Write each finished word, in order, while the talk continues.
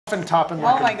topping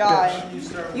like Oh my god,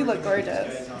 you look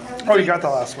gorgeous. Oh, you got the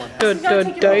last one. Good, Row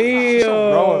of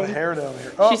damn. hair down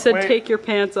here. Oh, She said, wait. take your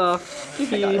pants off.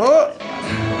 Oh.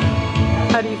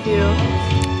 How do you feel?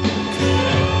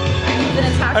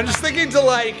 I'm just thinking to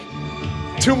like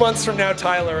 2 months from now,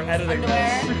 Tyler editing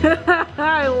this.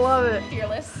 I love it.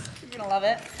 Fearless. You're gonna love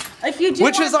it. If you do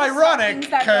Which want is the ironic stockings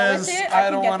that go with because it, I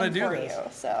can don't get want to them do for this. you,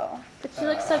 so. But you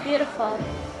look so beautiful.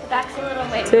 The back's a little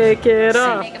wavy. Take it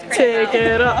off. Take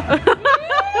it off.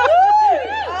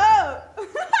 Oh!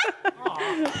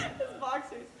 His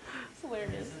boxers. It's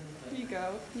hilarious. Here you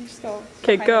go. You just go.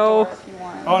 Okay, behind the go. door if you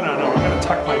want. Oh no, I'm gonna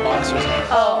tuck my boxers in.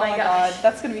 Oh my god.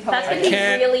 That's gonna be hilarious. That's gonna be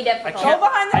can't- really I difficult. can't- Go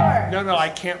behind the door. No, I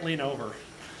can't lean over.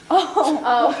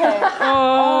 Oh, okay.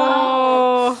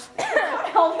 Oh,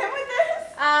 Help him with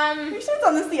this? You should have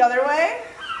done this the other way.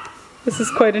 this is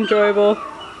quite enjoyable.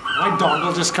 My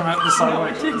dongle just come out the side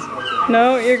like this.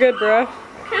 No, you're good, bruh.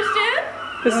 Christian?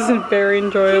 This isn't very Do me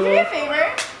enjoyable. a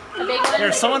favor. A big one.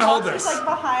 Here, someone hold Just this. like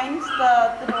behind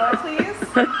the door, please.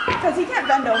 Because he can't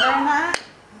bend over in that.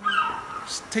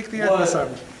 Just take the end of this out.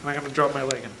 And I'm gonna drop my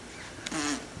leg in.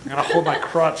 I'm gonna hold my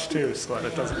crotch too so that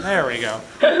it doesn't. There we go.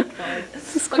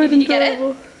 This is quite Did you get it?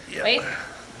 enjoyable. Wait.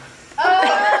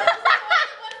 Oh!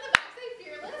 What does the back say?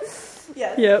 Fearless?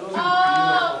 Yes. Yep.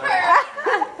 Oh,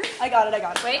 perfect. I got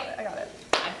it. Wait. I got it.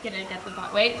 I'm gonna get the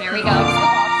box. Wait, there we go.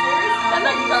 And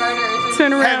the garters.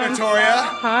 Turn Hey, around. Victoria.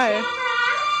 Hi.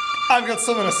 I've got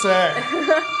something to say.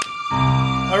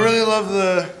 I really love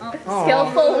the.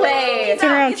 Skillful way.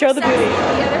 Turn around. Show the booty.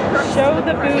 Show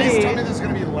the Please tell me booty. there's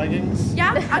gonna be leggings.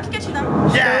 Yeah, I can get you them.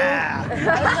 Yeah! I don't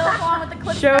know if I want with the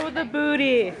clip. Show the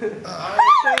booty.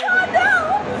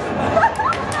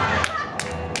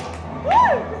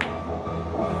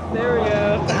 There we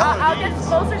go. I'll get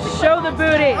closer to Show the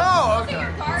booty. Oh,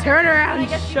 okay. Turn around.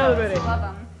 Show the booty. Love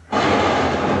them.